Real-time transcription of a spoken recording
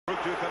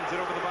Ruutu comes in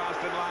over the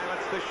Boston line,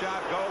 lets the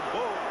shot go.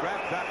 Bull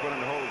grabs that one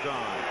and holds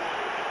on.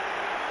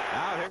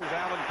 Now here's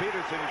Alan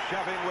Peterson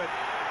shoving with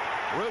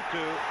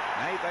Ruutu.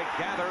 They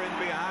gather in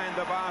behind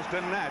the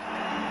Boston net.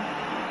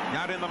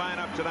 Not in the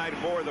lineup tonight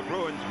for the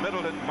Bruins,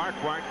 Middleton,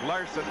 Marquardt,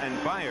 Larson, and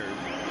Byers.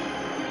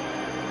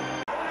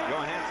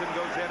 Johansson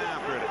goes in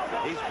after it.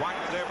 He's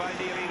watched there by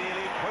Neely.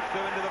 Neely puts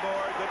him into the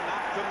boards and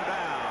knocks him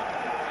down.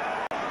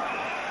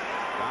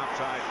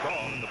 Offside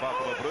call at the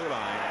Buffalo blue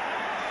line.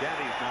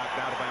 Danny's knocked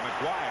out by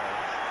McGuire.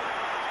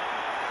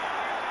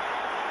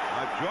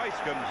 Joyce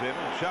comes in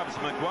and shoves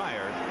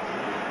McGuire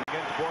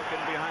against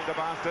Borkin behind the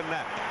Boston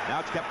net.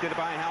 Now it's kept in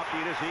by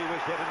Halkitis. He was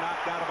hit and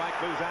knocked out by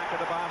Kluzak at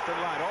the Boston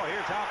line. Oh,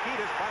 here's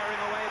Halkitis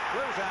firing away at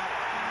Kluzak.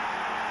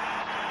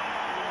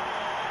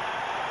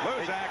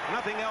 Kluzak,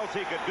 nothing else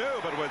he could do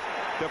but was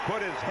to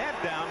put his head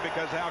down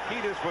because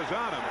Halkitis was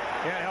on him.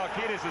 Yeah,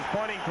 Halkitis is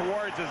pointing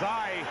towards his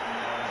eye.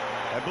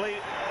 I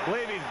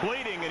believe he's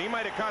bleeding, and he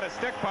might have caught a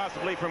stick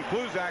possibly from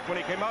Kluzak when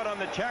he came out on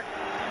the check.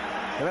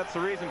 And that's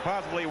the reason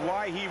possibly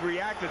why he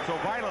reacted so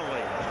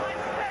violently.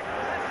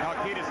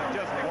 Halkitis is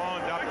just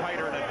wound up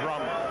tighter than a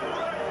drum.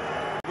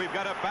 We've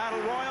got a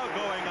battle royal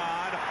going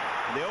on.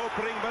 In the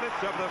opening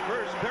minutes of the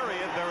first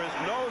period, there is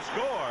no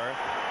score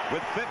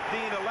with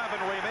 15-11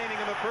 remaining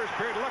in the first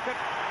period. Look at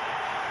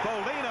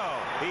Foligno.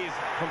 He's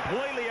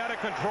completely out of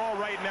control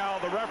right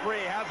now. The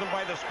referee has him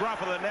by the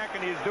scruff of the neck,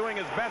 and he's doing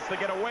his best to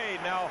get away.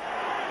 Now,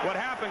 what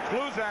happened,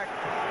 Kluzak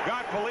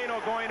got Foligno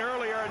going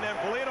earlier, and then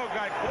Foligno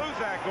got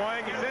Kluzak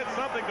going. He said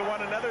something to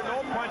one another.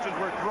 No punches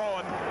were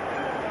thrown.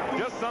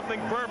 Just something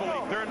verbally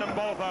turned them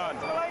both on.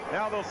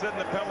 Now they'll sit in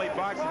the penalty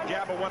box and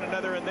jab at one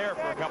another in there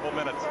for a couple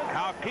minutes.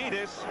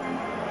 Halkitis.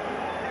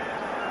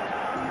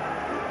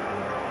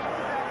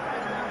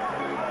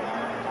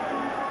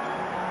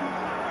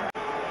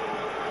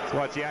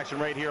 Watch the action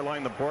right here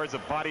along the boards. The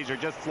bodies are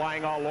just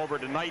flying all over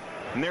tonight.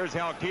 And there's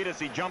Halkitis.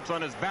 He jumps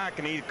on his back,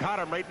 and he caught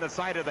him right in the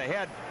side of the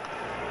head.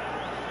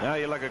 Now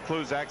you look at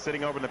Kluzak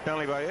sitting over in the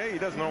penalty box. Hey, he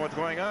doesn't know what's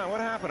going on.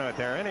 What happened out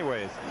there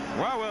anyways?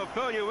 Well, we'll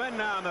fill you in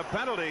now on the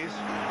penalties.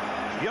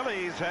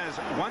 Gillies has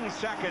 1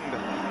 second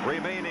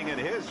remaining in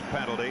his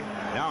penalty.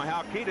 Now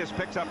Halkitis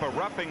picks up a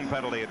roughing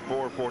penalty at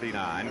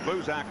 4:49.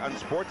 Kluzak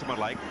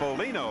unsportsmanlike.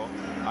 Foligno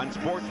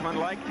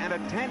unsportsmanlike, and a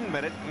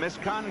 10-minute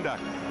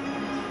misconduct.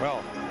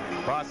 Well,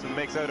 Boston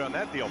makes out on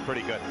that deal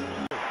pretty good.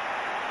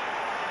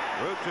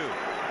 Ruutu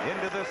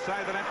into the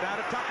side of the net, down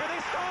to Tucker.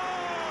 They score!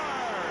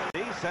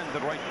 He sends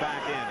it right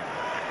back in.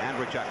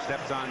 Andrechuk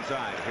steps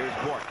onside. Here's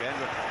Bork.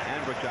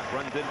 Andrechuk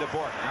runs into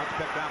Bork. Now it's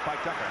picked out by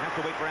Tucker. Has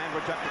to wait for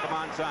Andrechuk to come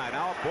onside.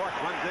 Now Bork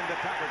runs into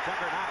Tucker.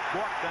 Tucker knocks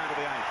Bork down to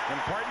the ice.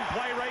 Important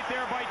play right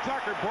there by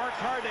Tucker. Bork's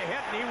hard to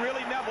hit, and he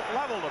really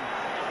leveled him.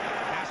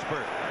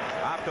 Casper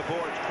off the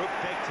boards. Kruk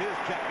takes his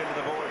check into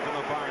the boards on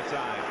the far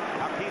side.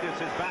 Halkitis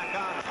is back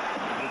on.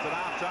 It's an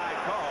offside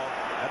call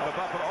at the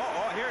Buffalo.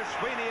 Oh, here's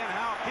Sweeney and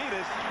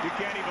Halkitis. You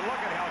can't even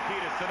look at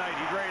Halkitis tonight.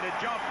 He's ready to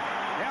jump.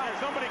 Now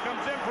somebody comes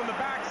in from the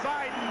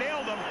backside and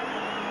nailed him.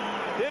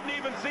 Didn't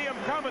even see him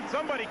coming.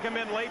 Somebody come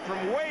in late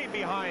from way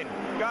behind.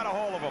 Got a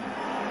hold of him.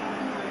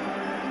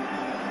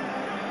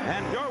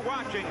 And you're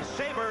watching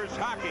Sabres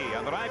hockey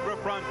on the Niagara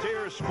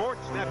Frontier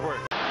Sports Network.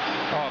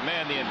 Oh,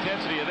 man, the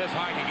intensity of this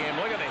hockey game.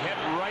 Look at the hit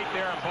right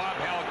there on Bob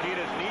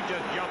Halkitis, and he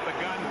just jumped the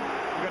gun.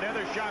 Got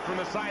another shot from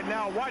the side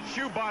now. Watch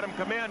Shoebottom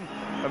come in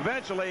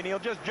eventually, and he'll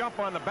just jump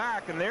on the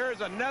back. And there's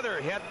another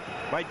hit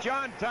by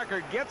John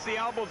Tucker. Gets the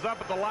elbows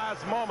up at the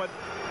last moment.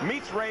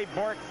 Meets Ray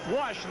Bork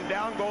flush, and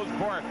down goes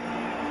Bork.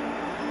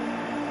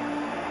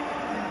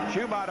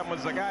 Shoebottom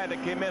was the guy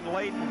that came in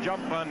late and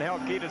jumped on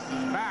Halkitis'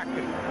 back.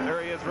 And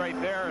there he is right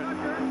there.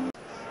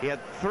 He had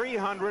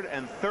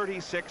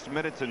 336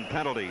 minutes in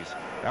penalties.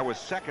 That was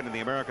second in the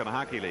American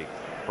Hockey League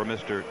for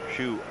Mr.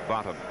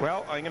 Shoebottom.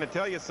 Well, I'm going to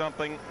tell you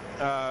something.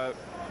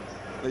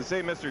 They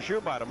say Mr.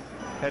 Shoebottom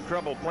had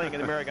trouble playing in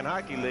the American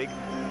Hockey League,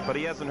 but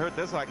he hasn't hurt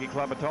this hockey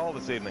club at all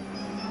this evening,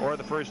 or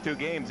the first 2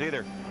 games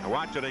either.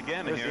 Watch it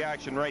again. There's the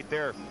action right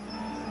there.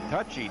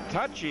 Touchy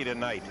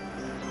tonight.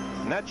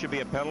 And that should be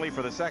a penalty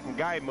for the second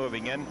guy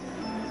moving in.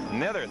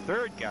 Another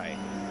third guy.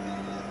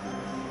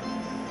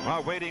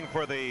 Well, waiting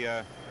for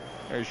the...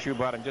 There's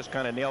Shoebottom, just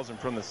kind of nails him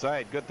from the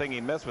side. Good thing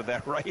he missed with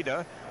that right,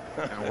 huh?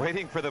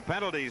 Waiting for the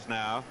penalties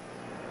now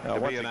to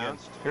be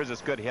announced. Here's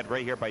this good hit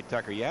right here by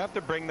Tucker. You have to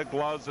bring the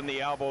gloves and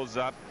the elbows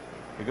up.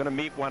 You're going to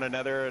meet one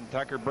another, and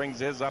Tucker brings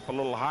his up a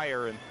little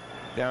higher, and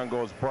down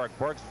goes Bork.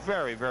 Bork's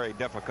very, very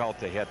difficult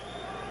to hit.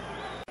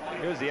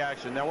 Here's the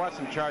action. Now watch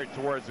him charge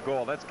towards the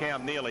goal. That's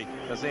Cam Neely.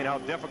 They're saying how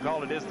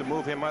difficult it is to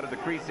move him out of the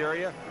crease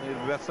area.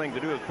 The best thing to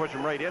do is push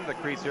him right into the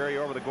crease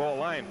area over the goal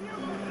line.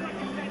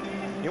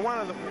 You know, one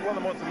of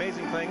the most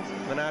amazing things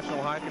in the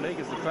National Hockey League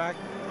is the fact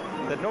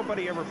that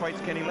nobody ever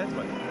fights Kenny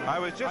Linsman. I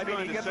was just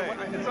going to say.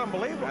 It's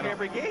unbelievable.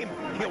 Every game,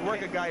 he'll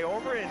work a guy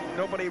over, and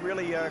nobody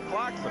really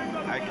clocks him.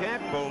 I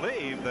can't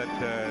believe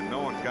that no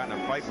one's gotten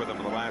a fight with him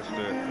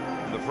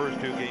in the first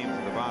 2 games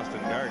of the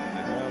Boston Garden.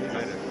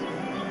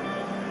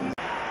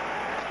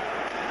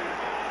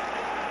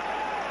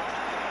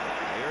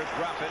 Here's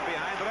rough in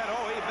behind the net.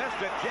 Oh, he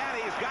missed it.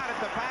 Janney's got it.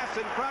 The pass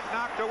in front,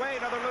 knocked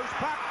away. Another loose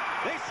puck.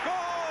 They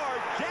score!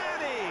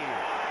 Janney!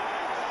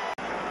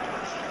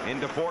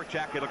 Into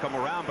forecheck. It'll come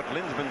around, but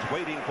Linsman's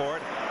waiting for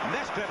it.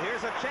 Missed it.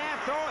 Here's a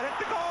chance. Oh, it hit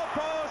the goal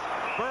post.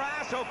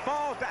 Barrasso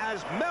falls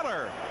as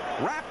Miller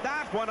wrapped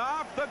that one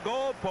off the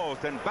goal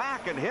post and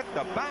back and hit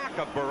the back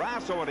of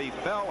Barrasso, and he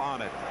fell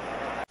on it.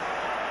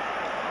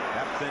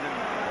 Steps in and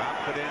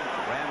drops it in.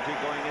 Ramsey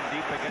going in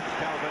deep against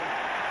Kelvin.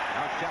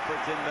 Now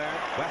Shepard's in there.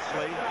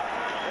 Wesley.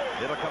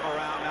 It'll come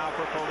around now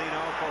for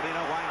Foligno.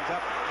 Foligno winds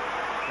up.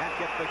 Can't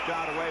get the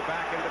shot away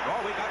back into.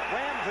 Oh, we got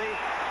Ramsey.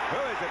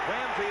 Who is it?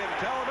 Ramsey and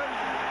Kelvin.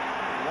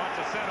 Wants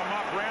to set him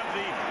up.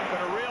 Ramsey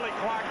could have really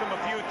clocked him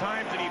a few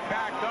times, and he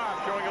backed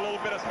off, showing a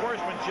little bit of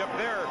sportsmanship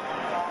there.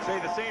 Say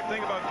the same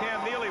thing about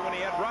Cam Neely when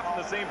he had Ruff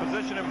in the same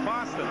position in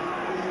Boston.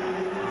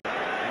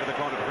 Into the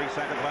corner, 3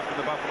 seconds left in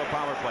the Buffalo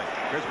power play.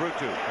 Here's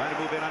Rutu trying to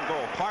move in on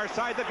goal. Far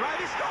side, the drive.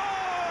 He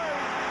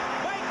scores!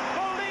 Mike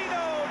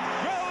Foligno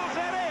drills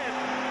it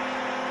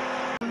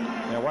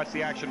in. Now watch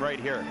the action right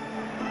here.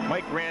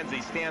 Mike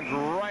Ramsey stands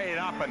right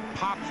up and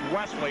pops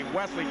Wesley.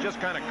 Wesley just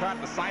kind of caught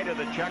the side of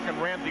the check,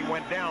 and Ramsey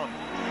went down.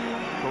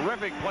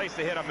 Terrific place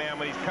to hit a man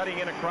when he's cutting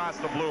in across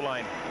the blue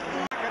line.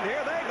 And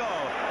here they go.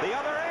 The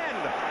other end.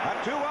 A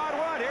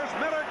 2-on-1. Here's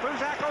Miller.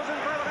 Kruzak goes in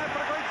front of the net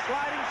for a great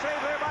sliding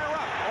save there by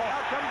Ruff.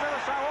 Out comes to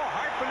the side. Oh,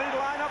 Hartman to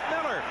line up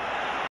Miller.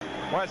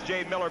 Watch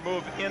Jay Miller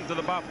move into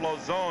the Buffalo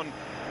zone,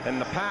 and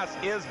the pass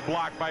is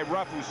blocked by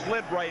Ruff, who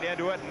slid right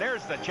into it. And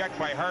there's the check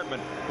by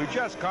Hartman, who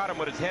just caught him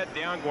with his head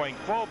down, going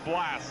full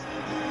blast.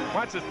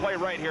 Watch this play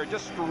right here.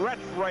 Just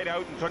stretched right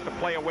out and took the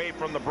play away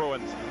from the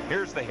Bruins.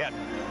 Here's the hit.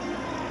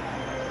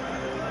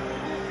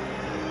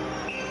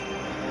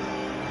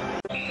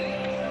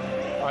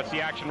 Watch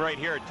the action right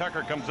here.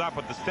 Tucker comes up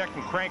with the stick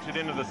and cranks it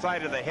into the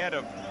side of the head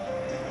of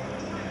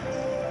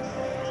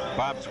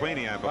Bob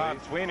Sweeney, I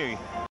believe. Bob Sweeney.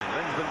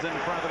 Linsman's in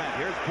front of the net.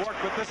 Here's Bork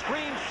with the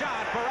screen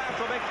shot.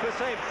 Barrasso makes the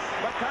save.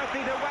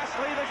 McCarthy to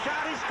Wesley. The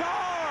shot. He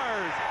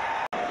scores!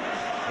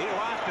 He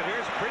lost it.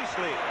 Here's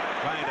Priestley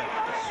trying to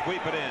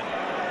sweep it in.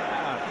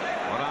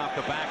 Went off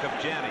the back of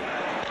Janney.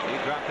 He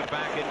dropped it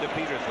back into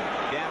Peterson.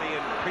 Janney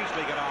and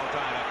Priestley get all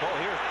tied up. Oh,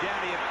 here's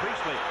Janney and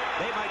Priestley.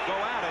 They might go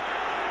at it.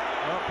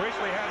 Well,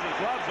 Priestley has his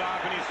gloves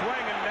off, and he's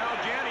swinging. Now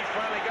Janney's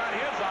finally got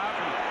his off,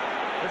 and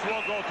this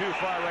won't go too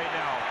far right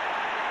now.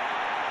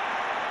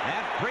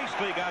 And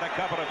Priestley got a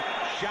couple of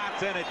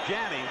shots in at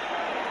Janney.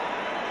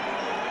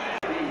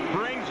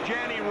 Brings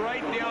Janney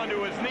right down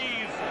to his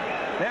knees.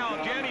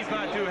 Now Janney's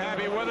not too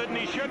happy with it, and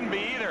he shouldn't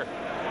be either.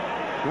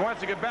 He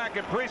wants to get back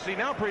at Priestley.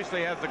 Now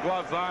Priestley has the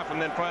gloves off,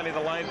 and then finally the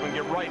linesman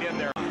get right in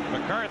there.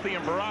 McCarthy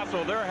and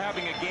Barrasso, they're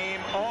having a game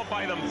all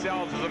by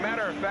themselves. As a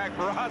matter of fact,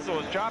 Barrasso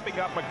is chopping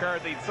up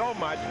McCarthy so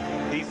much,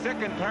 he's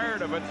sick and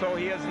tired of it, so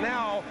he has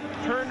now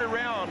turned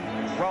around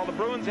while the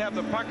Bruins have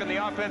the puck in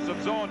the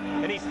offensive zone,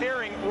 and he's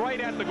staring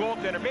right at the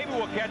goaltender. Maybe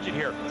we'll catch it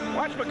here.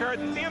 Watch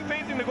McCarthy. See him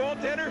facing the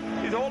goaltender?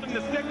 He's holding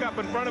the stick up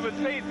in front of his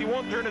face. He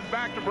won't turn his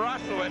back to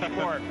Barrasso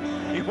anymore.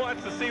 He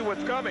wants to see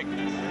what's coming.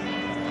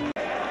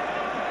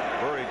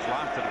 Burridge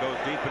lost it, goes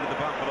deep into the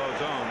Buffalo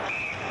zone.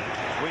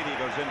 Sweeney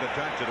goes in to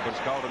touch it. It was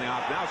called in the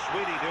off. Now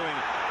Sweeney doing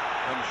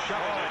some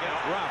shoving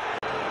against Ruff.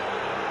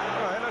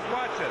 All right, let's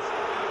watch this.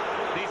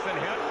 Decent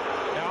hit.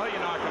 Now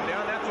you knock him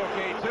down. That's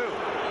okay, too.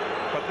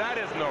 But that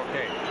isn't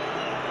okay.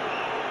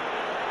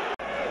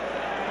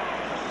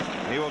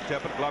 He will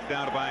tip it. Glove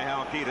down by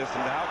Halkitis.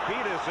 And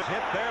Halkitis is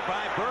hit there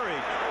by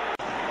Burridge.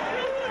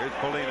 Here's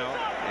Foligno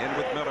in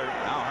with Miller.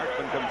 Now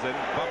Hartman comes in.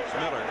 Bumps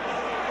Miller.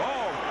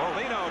 Oh,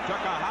 Foligno took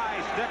a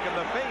high stick in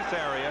the face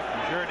area.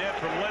 Sure did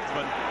from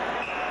Linsman.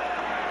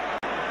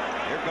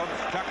 Here comes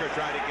Tucker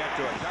trying to get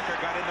to it. Tucker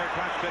got in there,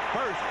 touched it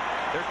first.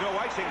 There's no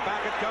icing.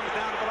 Back it comes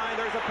down to the line.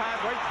 There's a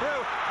pass right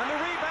through. And the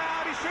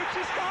rebound. He shoots.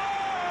 He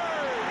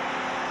scores!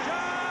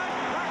 John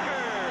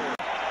Tucker!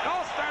 It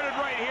all started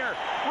right here.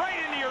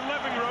 Right into your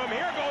living room.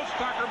 Here goes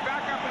Tucker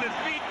back up on his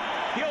feet.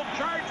 He'll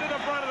charge to the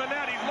front of the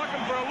net. He's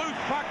looking for a loose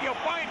puck. He'll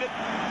find it.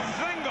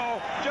 Single.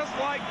 Just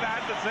like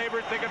that. The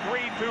Sabres take a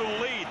 3-2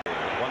 lead.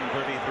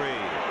 1:33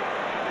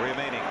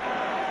 remaining.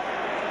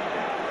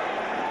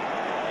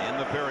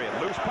 The period.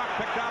 Loose puck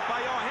picked out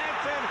by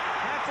Johansson.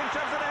 Hansen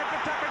shoves it ahead to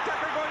Tucker.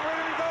 Tucker going right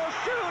and goes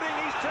shooting.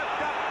 He's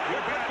tipped up. There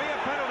could be a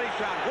penalty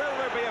shot. Will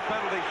there be a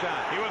penalty shot?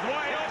 He was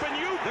wide open.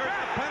 There's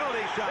a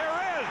penalty shot. There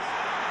is.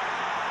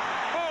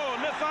 Oh,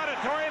 and this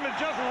auditorium is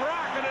just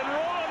rocking and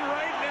rolling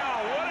right now.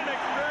 What an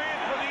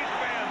experience for these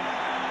fans.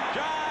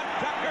 John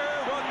Tucker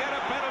will get a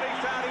penalty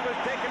shot. He was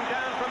taken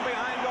down from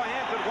behind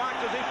Johansson.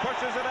 Watch as he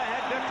pushes it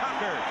ahead to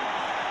Tucker.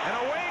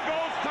 And away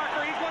goes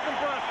Tucker. He's looking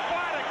for a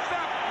spot,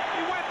 except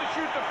he went to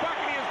shoot the puck,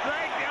 and he is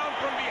dragged down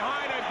from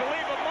behind. I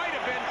believe it might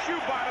have been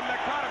Shoebottom that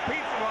caught a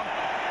piece of him.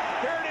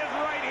 Here it is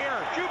right here.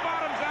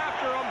 Shoebottom's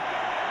after him.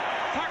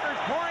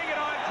 Tucker's pouring it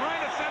on, trying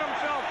to set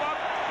himself up.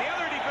 The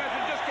other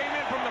defenseman just came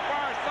in from the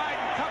far side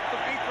and cupped the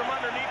feet from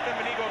underneath him,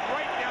 and he goes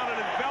right down in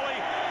his belly.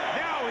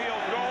 Now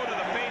he'll go to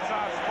the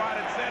face-off spot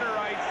at center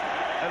ice,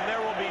 and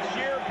there will be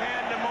sheer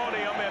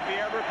pandemonium if he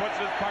ever puts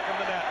his puck in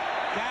the net.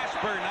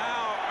 Casper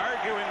now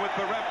arguing arguing with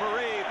the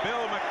referee,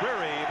 Bill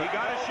McCreary. He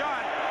got a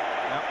shot.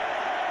 Yep.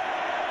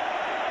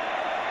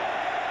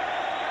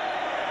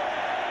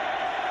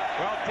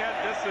 Well, Ted,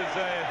 this is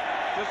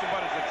just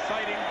about as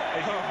exciting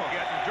as you can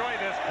get. Enjoy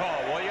this call,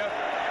 will you?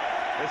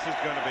 This is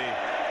going to be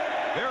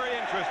very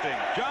interesting.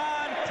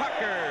 John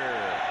Tucker.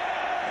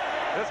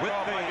 This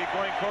call might be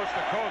going coast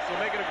to coast, so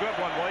make it a good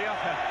one, will you?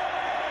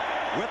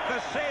 With the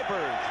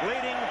Sabres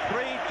leading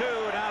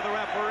 3-2. Now the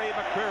referee,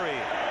 McCreary,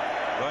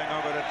 going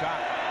over the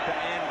top to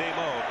Andy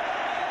Moe.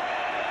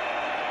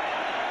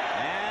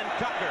 And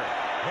Tucker,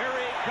 here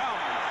he comes.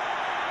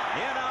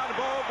 In on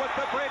Moe with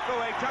the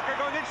breakaway. Tucker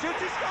going and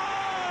shoots. He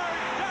scores!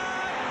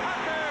 John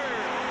Tucker!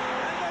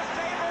 And the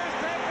Sabres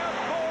take a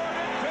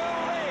 4-2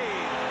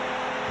 lead.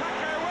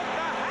 Tucker with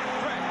the hat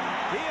trick.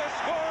 He has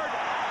scored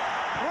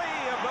 3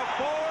 of the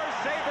 4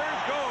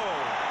 Sabres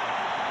goals.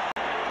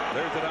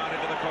 Clears it out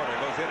into the corner.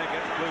 Goes in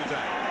against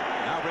Bluzak.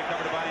 Now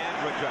recovered by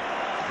Andrechuk.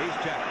 He's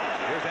checked.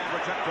 Here's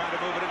Andrechuk trying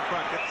to move it in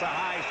front. Gets a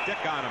high stick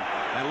on him.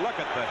 And look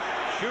at the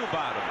shoe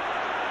bottom.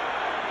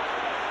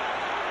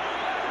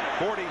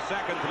 40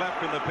 seconds left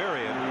in the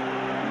period.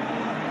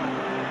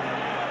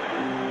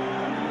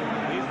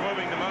 He's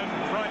moving them out in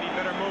front. He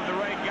better move the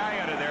right guy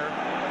out of there.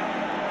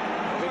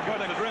 He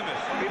put a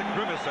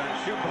grimace on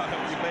shoe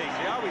bottom's face.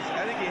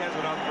 I think he has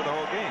it on for the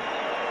whole game.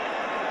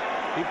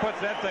 He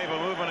puts that type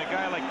of move on a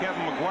guy like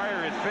Kevin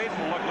McGuire. His face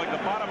will look like the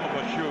bottom of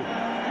a shoe.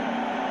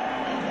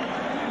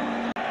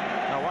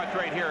 Now watch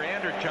right here,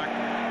 Andrechuk.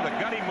 The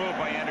gutty move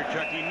by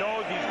Andrechuk. He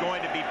knows he's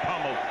going to be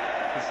pummeled.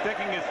 He's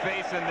sticking his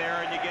face in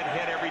there, and you get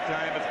hit every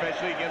time,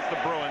 especially against the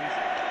Bruins.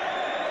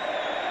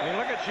 I mean,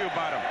 look at shoe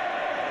bottom.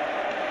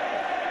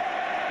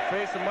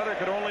 Face a mother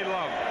could only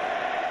love.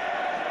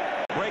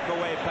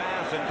 Breakaway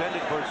pass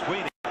intended for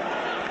Sweeney.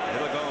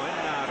 It'll go in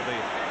and out of the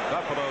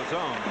Buffalo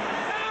zone.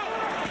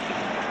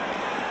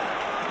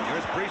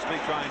 Here's Priestley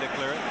trying to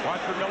clear it.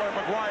 Watch for Miller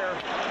McGuire.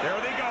 There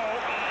they go.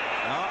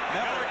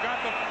 Miller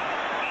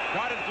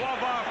got his glove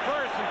off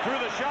first and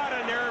threw the shot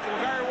in there.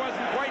 McGuire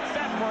wasn't quite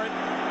set for it.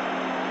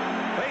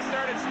 They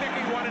started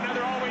sticking one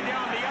another all the way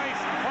down the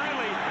ice. And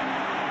finally,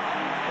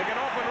 they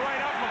can open right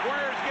up.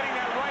 McGuire's getting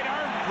that right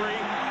arm free.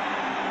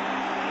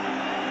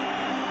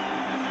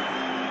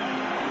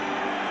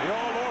 The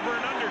old over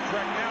and under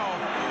trick now.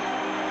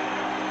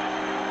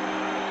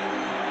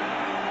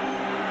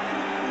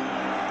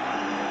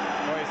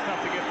 Tough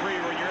to get free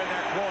when you're in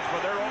that close, but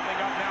they're opening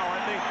up now,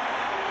 aren't they?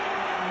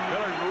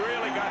 Miller's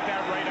really got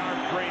that right arm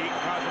free,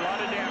 caused a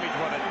lot of damage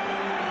with it.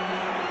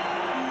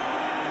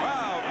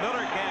 Wow,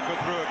 Miller can't go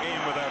through a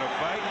game without a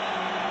fight.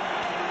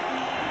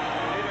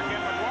 Neither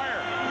can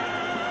McGuire.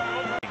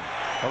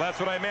 Well,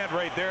 that's what I meant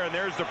right there, and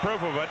there's the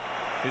proof of it.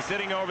 He's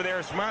sitting over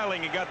there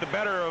smiling. He got the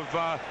better of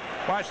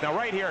watch now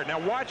right here. Now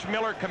watch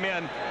Miller come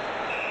in.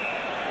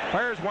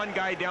 Fires one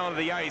guy down to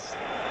the ice.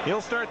 He'll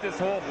start this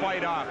whole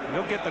fight off.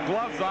 He'll get the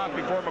gloves off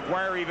before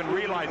McGuire even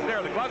realizes. There,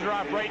 the gloves are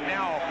off right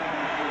now.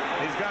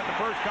 He's got the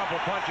first couple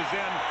punches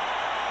in.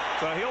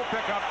 So he'll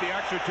pick up the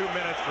extra 2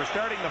 minutes for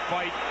starting the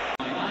fight.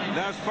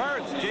 Now, as far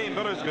as Jay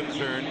Miller's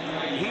concerned,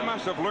 he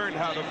must have learned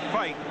how to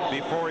fight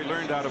before he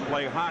learned how to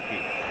play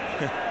hockey.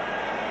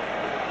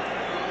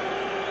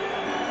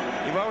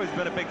 You've always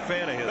been a big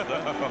fan of his,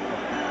 though.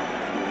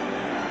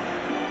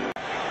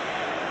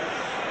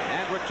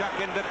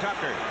 Andrechuk into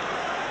Tucker.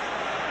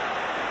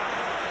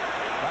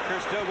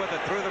 Tucker still with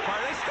it through the part.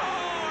 They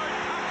scored!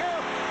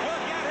 Tucker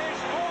will get his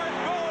 4th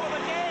goal of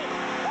the game.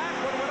 That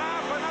one went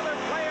off another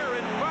player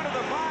in front of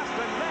the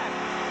Boston net.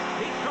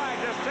 He tried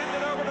to send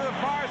it over to the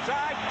far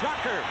side.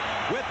 Tucker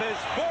with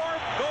his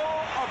 4th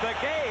goal of the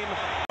game.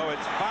 So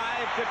it's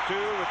 5-2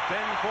 with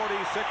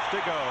 10:46 to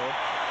go.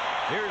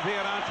 Here's the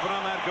announcement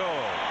on that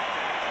goal.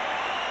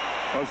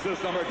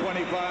 Assist number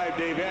 25,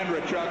 Dave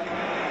Andrechuk,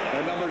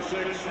 and number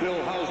 6, Phil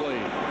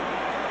Housley.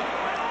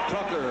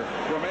 Tucker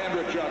from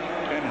Andrechuk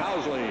and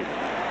Housley.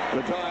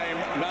 The time,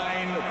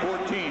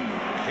 9:14.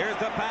 Here's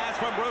the pass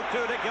from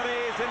Ruutu to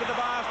Gillies into the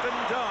Boston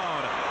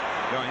zone.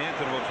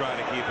 Johansson will try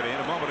to keep it in.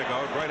 A moment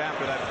ago, right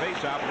after that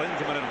face-off,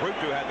 Lindsman and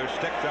Ruutu had their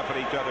sticks up at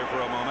each other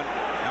for a moment.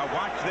 Now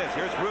watch this.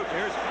 Here's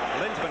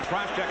Lindsman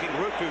cross-checking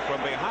Ruutu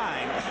from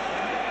behind.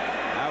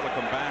 Now they'll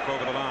come back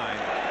over the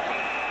line.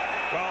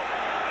 Well,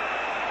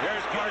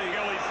 there's Clark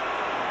Gillies.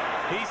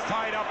 He's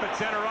tied up at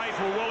center ice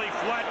with Willie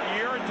Flett.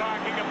 You're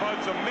talking about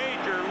some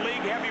major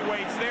league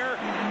heavyweights there.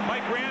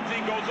 Mike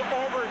Ramsey goes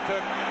over to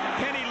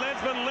Kenny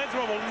Lindsman.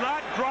 Lindsman will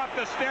not drop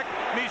the stick.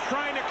 And he's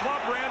trying to club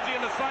Ramsey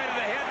in the side of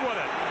the head with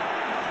it.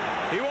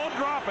 He won't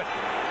drop it.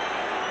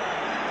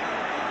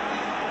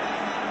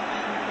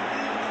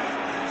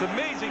 It's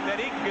amazing that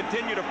he can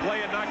continue to play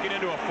and not get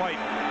into a fight.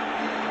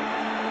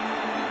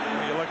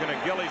 You're looking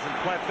at Gillies and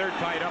Flett. They're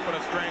tied up in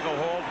a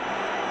stranglehold.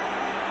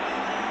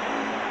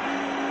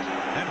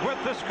 And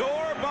with the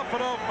score,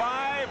 Buffalo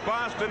 5,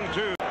 Boston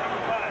 2.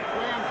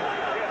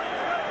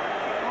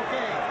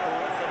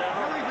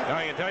 Now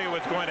I can tell you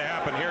what's going to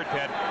happen here,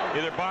 Ted.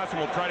 Either Boston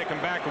will try to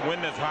come back and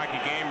win this hockey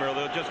game, or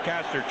they'll just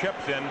cash their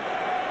chips in.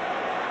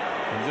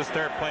 and just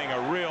start playing a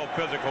real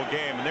physical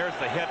game. And there's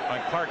the hit on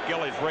Clark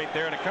Gillies right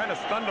there, and it kind of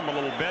stunned him a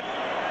little bit.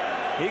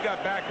 He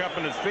got back up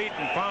on his feet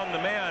and found the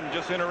man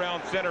just in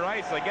around center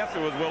ice. I guess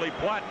it was Willie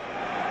Plutt.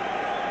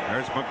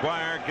 There's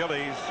McGuire,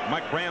 Gillies,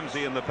 Mike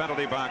Ramsey in the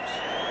penalty box.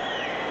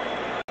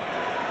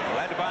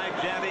 Led by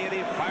Janney, and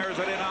he fires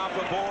it in off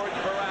the boards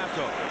for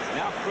Rassel.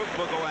 Now Krupp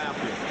will go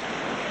after him.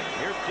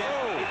 Here's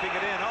Janney keeping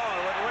it in. Oh,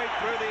 it went right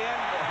through the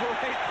end,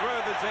 right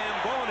through the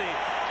Zamboni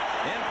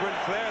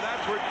entrance there.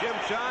 That's where Jim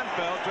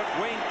Schoenfeld took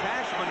Wayne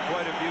Cashman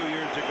quite a few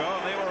years ago,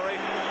 and they were right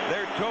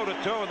there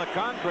toe-to-toe in the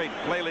concrete,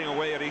 flailing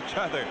away at each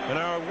other. And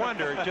I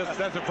wonder, just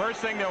that's the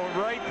first thing that went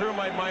right through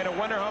my mind. I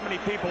wonder how many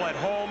people at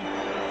home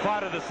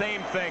thought of the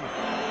same thing.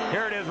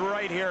 Here it is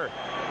right here.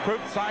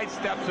 Krupp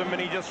sidesteps him,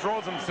 and he just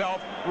throws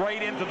himself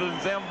right into the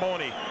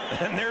Zamboni.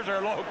 And there's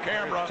our low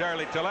camera. There's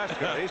Charlie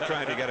Telesco. He's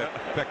trying to get it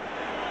picked.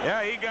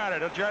 Yeah, he got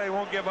it. Charlie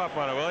won't give up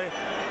on it, will he?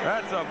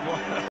 That's a...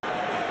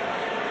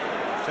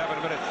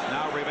 7 minutes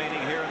now remaining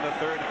here in the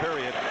third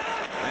period.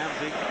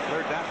 Ramsey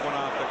cleared that one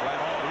off the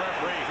glass. Oh, the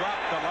referee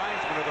dropped the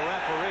linesman of the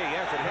referee.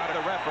 Yes, it hit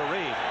the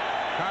referee.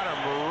 Caught him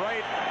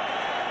right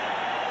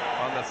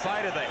on the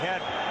side of the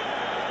head.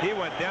 He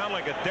went down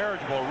like a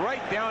dirigible,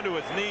 right down to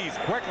his knees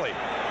quickly.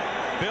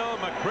 Bill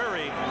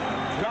McCreary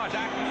got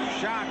that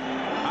shot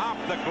off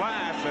the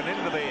glass and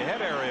into the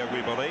head area,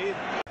 we believe.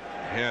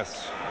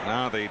 Yes,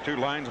 now the two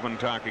linesmen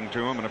talking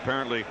to him, and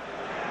apparently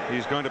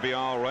he's going to be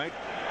all right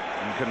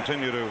and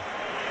continue to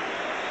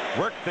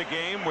work the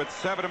game with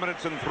 7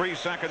 minutes and 3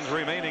 seconds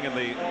remaining in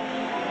the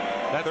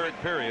third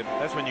period.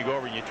 That's when you go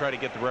over and you try to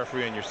get the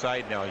referee on your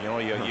side now. You know,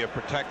 you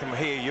protect him.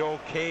 Hey, are you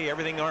okay?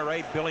 Everything all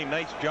right? Billy,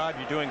 nice job.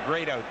 You're doing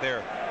great out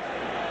there.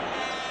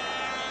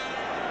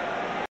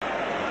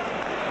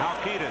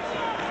 Halkitis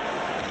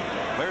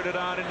cleared it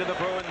on into the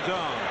Bruins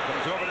zone.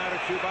 Comes over now to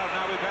Schubert.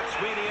 Now we've got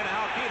Sweeney and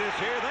Halkitis.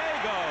 Here they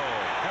go.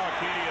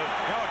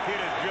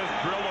 Halkitis just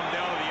drilled him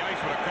down to the ice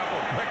with a couple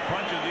of quick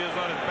punches. He was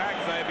on his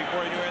backside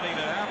before he knew anything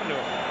that happened to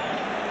him.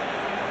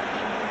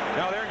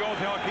 Now there goes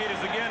Halkitis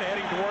again,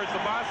 heading towards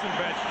the Boston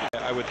bench,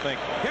 I would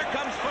think. Here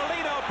comes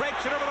Foligno,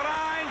 breaks it over the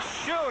line,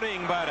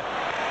 shooting, but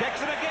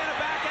kicks it again, a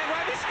backhand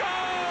right, he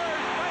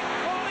scores! Mike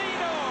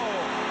Foligno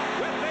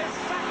with his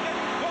second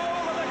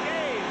goal of the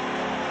game,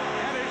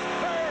 and his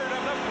third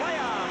of the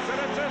playoffs, and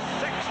it's a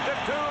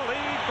 6-2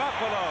 lead,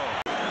 Buffalo.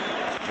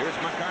 Here's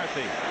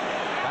McCarthy.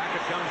 Back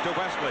it comes to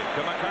Wesley,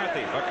 to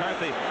McCarthy.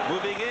 McCarthy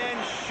moving in,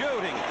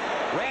 shooting.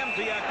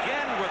 Ramsey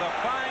again with a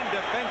fine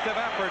defensive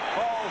effort,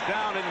 falls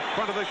down in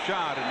front of the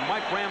shot, and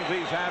Mike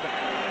Ramsey's had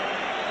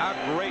a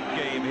great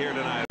game here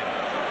tonight.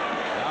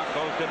 Now it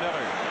goes to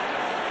Miller.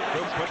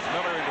 Krupp puts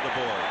Miller into the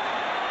board.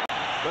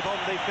 With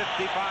only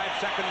 55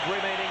 seconds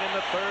remaining in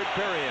the third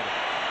period,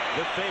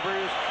 the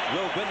Sabres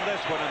will win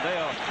this one, and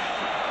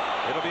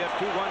it'll be a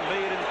 2-1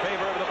 lead in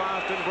favor of the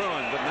Boston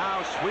Bruins. But now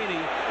Sweeney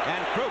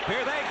and Krupp,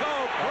 here they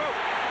go. Krupp.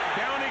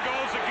 Down he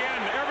goes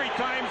again. Every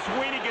time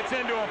Sweeney gets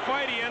into a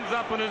fight, he ends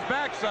up on his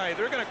backside.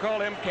 They're going to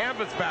call him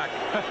canvasback.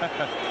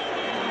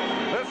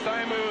 This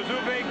time it was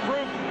Uwe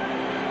Krupp.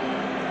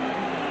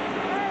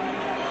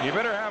 You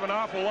better have an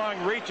awful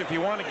long reach if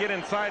you want to get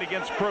inside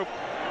against Krupp.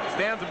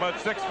 Stands about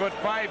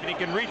 6'5", and he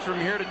can reach from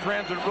here to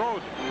Transit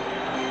Road.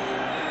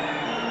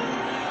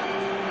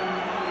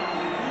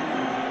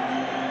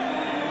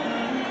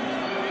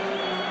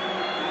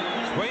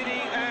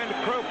 Sweeney and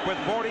Krupp with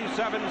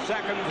 47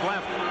 seconds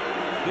left.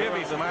 He'll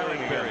be smiling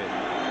period.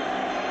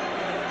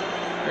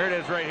 Here it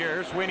is right here.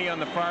 Here's Sweeney on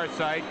the far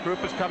side.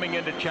 Krupp is coming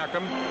in to check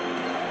him.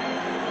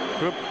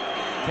 Krupp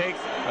takes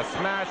a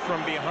smash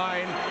from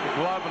behind the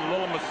glove and a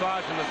little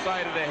massage on the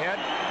side of the head,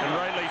 and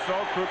rightly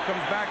so, Krupp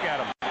comes back at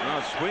him.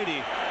 Now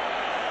Sweeney,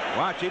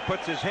 watch, he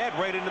puts his head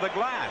right into the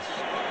glass.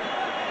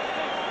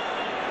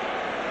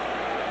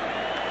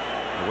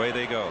 Away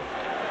they go.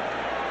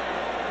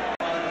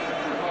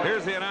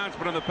 Here's the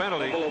announcement of the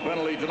penalty. Buffalo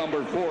penalty to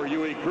number 4,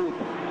 Uwe Krupp.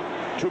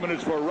 2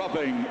 minutes for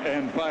roughing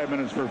and 5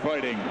 minutes for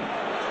fighting.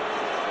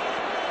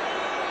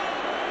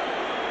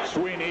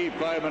 Sweeney,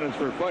 5 minutes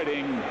for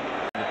fighting.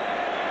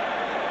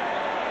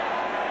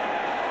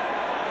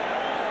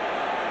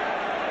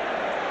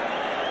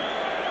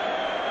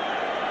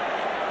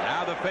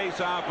 Now the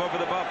face-off over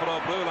the Buffalo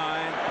blue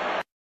line.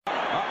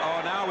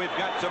 Uh-oh, now we've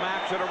got some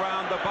action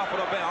around the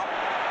Buffalo bench.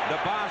 The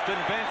Boston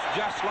bench,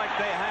 just like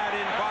they had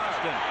in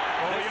Boston.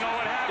 Well, you know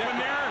what happened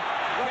there?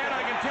 Ken,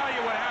 I can tell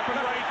you what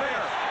happened right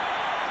there.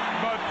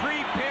 About 3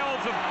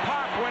 pails of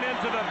pop went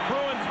into the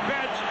Bruins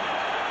bench,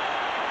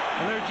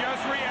 and they're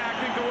just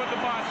reacting to what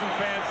the Boston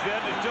fans did.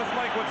 It's just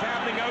like what's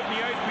happening out in the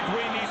ice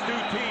between these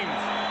two teams.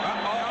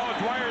 Now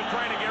Dwyer's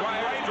trying to get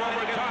right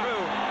over the top.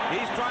 Through.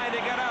 He's trying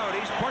to get out.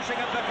 He's pushing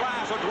at the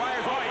glass.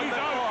 O'Dwyer's he's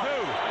out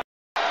too.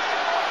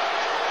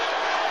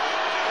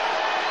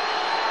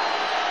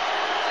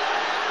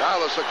 Now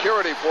the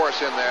security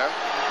force in there.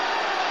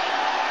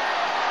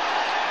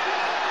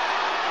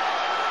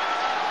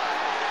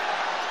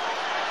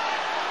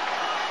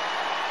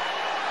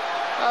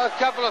 A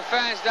couple of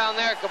fans down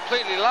there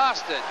completely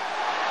lost it.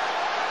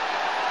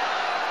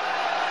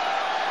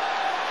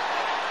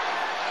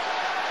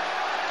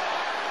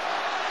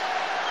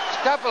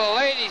 A couple of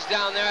ladies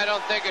down there I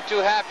don't think are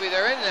too happy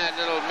they're in that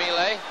little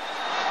melee.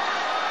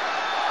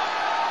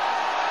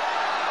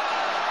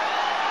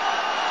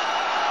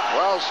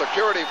 Well,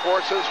 security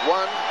forces,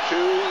 1, 2,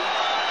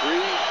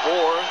 3, 4,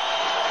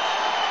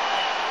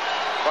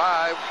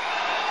 5.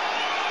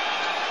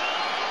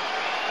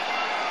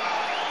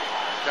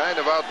 Kind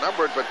of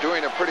outnumbered, but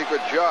doing a pretty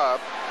good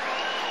job.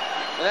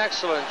 An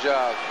excellent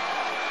job.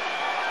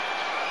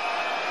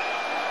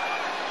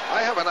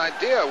 I have an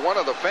idea. One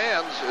of the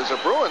fans is a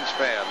Bruins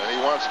fan, and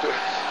he wants to...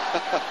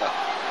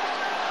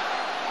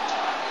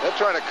 They're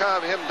trying to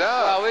calm him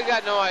down. Well, we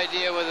got no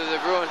idea whether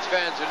the Bruins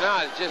fans or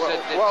not. It's just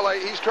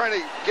he's trying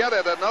to get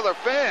at another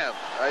fan.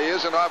 He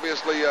isn't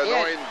obviously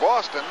annoying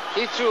Boston.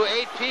 He threw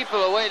 8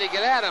 people away to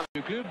get at him.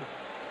 Club.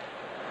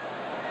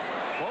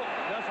 Oh,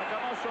 là, ça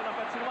commence sur la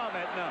patinoire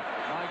maintenant.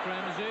 Mike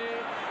Ramsey.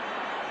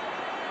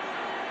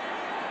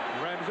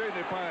 Ramsey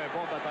n'est pas un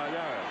bon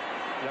batailleur.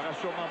 Il n'y aura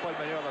sûrement pas le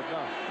meilleur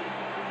là-dedans.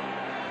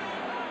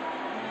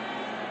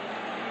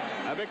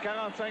 Avec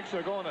 45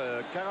 secondes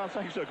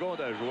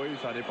à jouer, il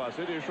s'en est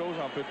passé des choses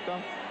en peu de temps.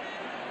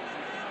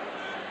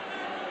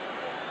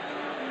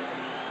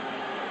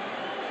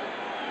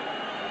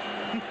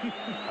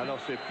 Alors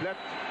c'est Plett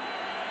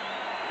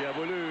qui a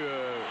voulu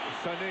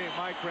sonner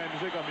Mike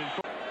Ramsey comme il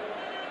faut.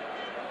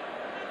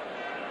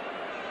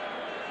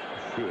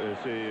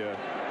 C'est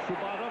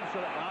Shubadam.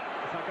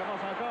 Ça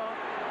commence encore.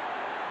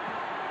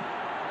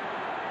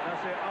 Là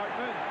c'est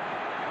Hartman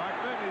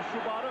et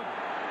Shubadam.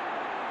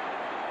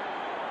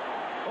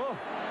 Oh!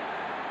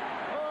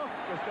 Oh!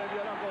 Que c'était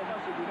violent combat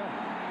celui-là.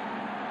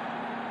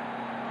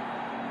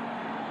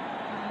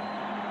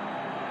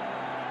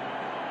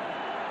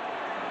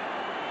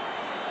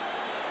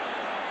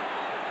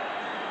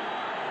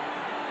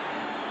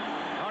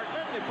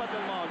 Hartman n'est pas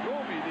tellement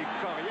gros, mais il est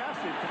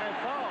coriace et très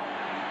fort.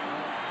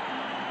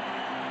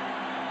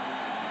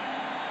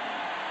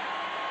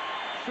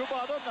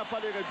 Shubadam n'a pas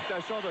les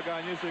réputations de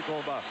gagner ses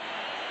combats.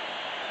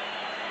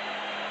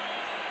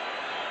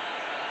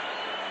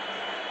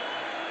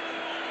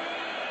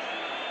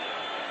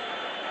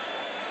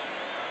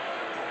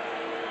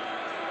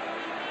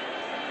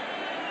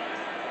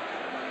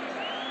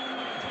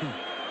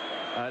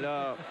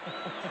 Alors,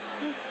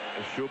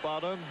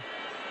 Shubadam,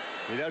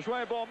 il a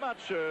joué un bon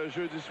match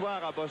jeudi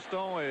soir à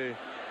Boston et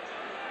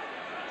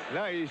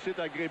là, il s'est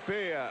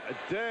agrippé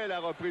dès la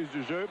reprise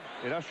du jeu.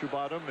 Et là,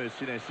 Shubadam,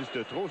 s'il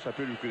insiste trop, ça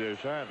peut lui coûter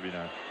cher, lui,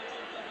 là.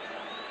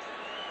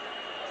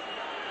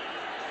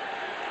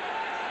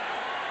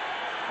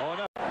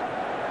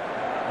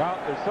 Well,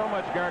 there's so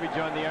much garbage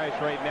on the ice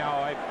right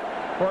now.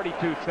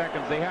 42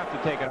 seconds. They have to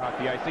take it off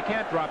the ice. They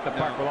can't drop the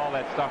puck with all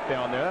that stuff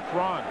down there. That's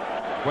wrong.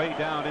 Way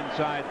down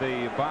inside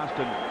the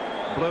Boston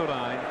blue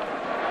line.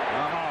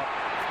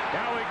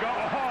 Now we go.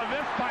 Oh,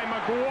 this time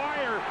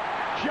McGuire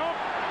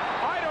jumped.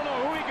 I don't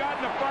know who he got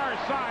in the far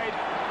side,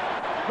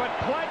 but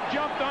Plett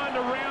jumped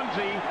onto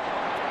Ramsey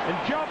and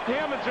jumped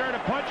him and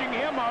started punching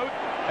him out.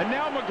 And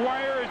now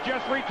McGuire is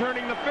just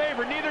returning the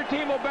favor. Neither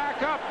team will back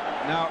up.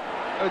 Now,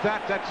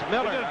 that's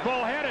Miller. It's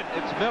bullheaded.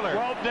 It's Miller.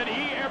 Well, did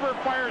he ever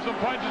fire some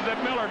punches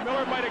at Miller?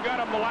 Miller might have got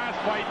him the last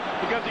fight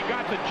because he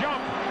got the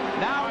jump.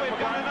 Now we've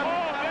got another.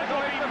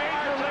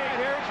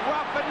 Here's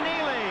Ruff and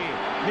Neely.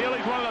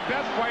 Neely's one of the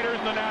best fighters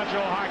in the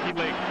National Hockey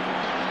League.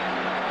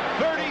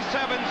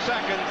 37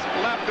 seconds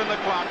left in the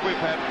clock. We've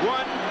had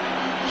 1,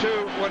 2.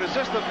 What is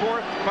this? The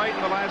 4th fight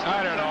in the last?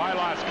 I don't know. I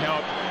lost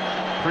count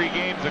 3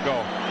 games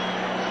ago.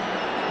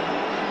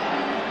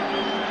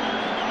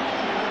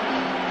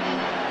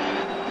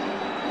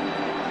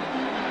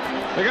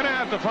 They're going to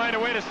have to find a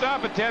way to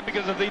stop it, Ted,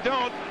 because if they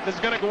don't, this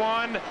is going to go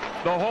on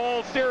the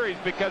whole series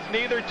because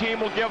neither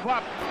team will give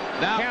up.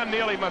 Now, Cam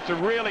Neely must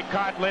have really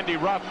caught Lindy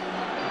Ruff.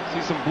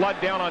 See some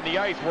blood down on the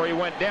ice where he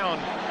went down.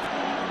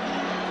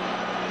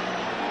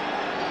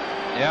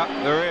 Yeah,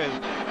 there is.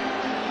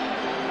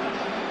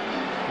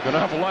 You're going to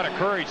have a lot of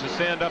courage to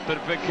stand up to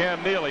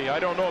Cam Neely. I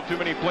don't know if too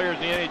many players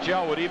in the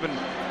NHL would even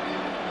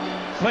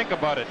think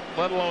about it,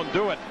 let alone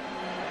do it.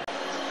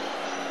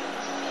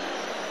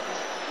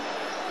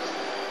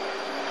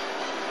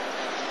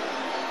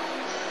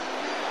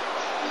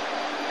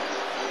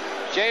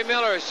 Jay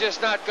Miller is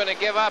just not going to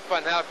give up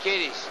on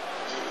Halkitis.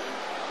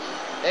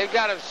 They've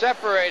got him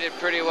separated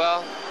pretty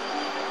well.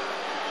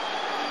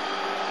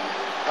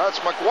 That's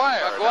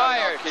McGuire.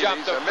 McGuire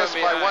jumped him missed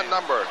from by behind. 1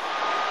 number.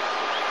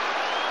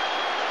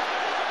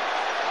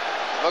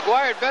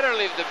 McGuire had better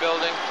leave the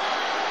building.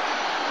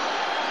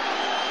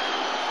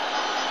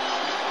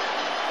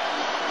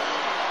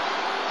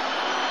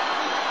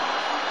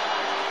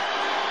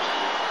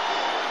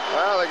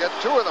 Well, they get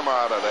 2 of them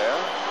out of there.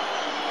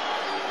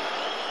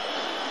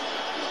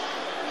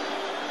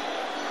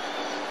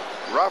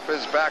 Ruff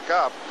is back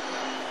up.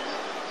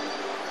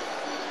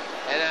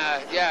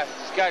 And, yeah,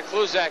 Scott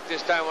Kluzak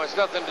this time wants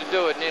nothing to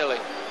do with Neely.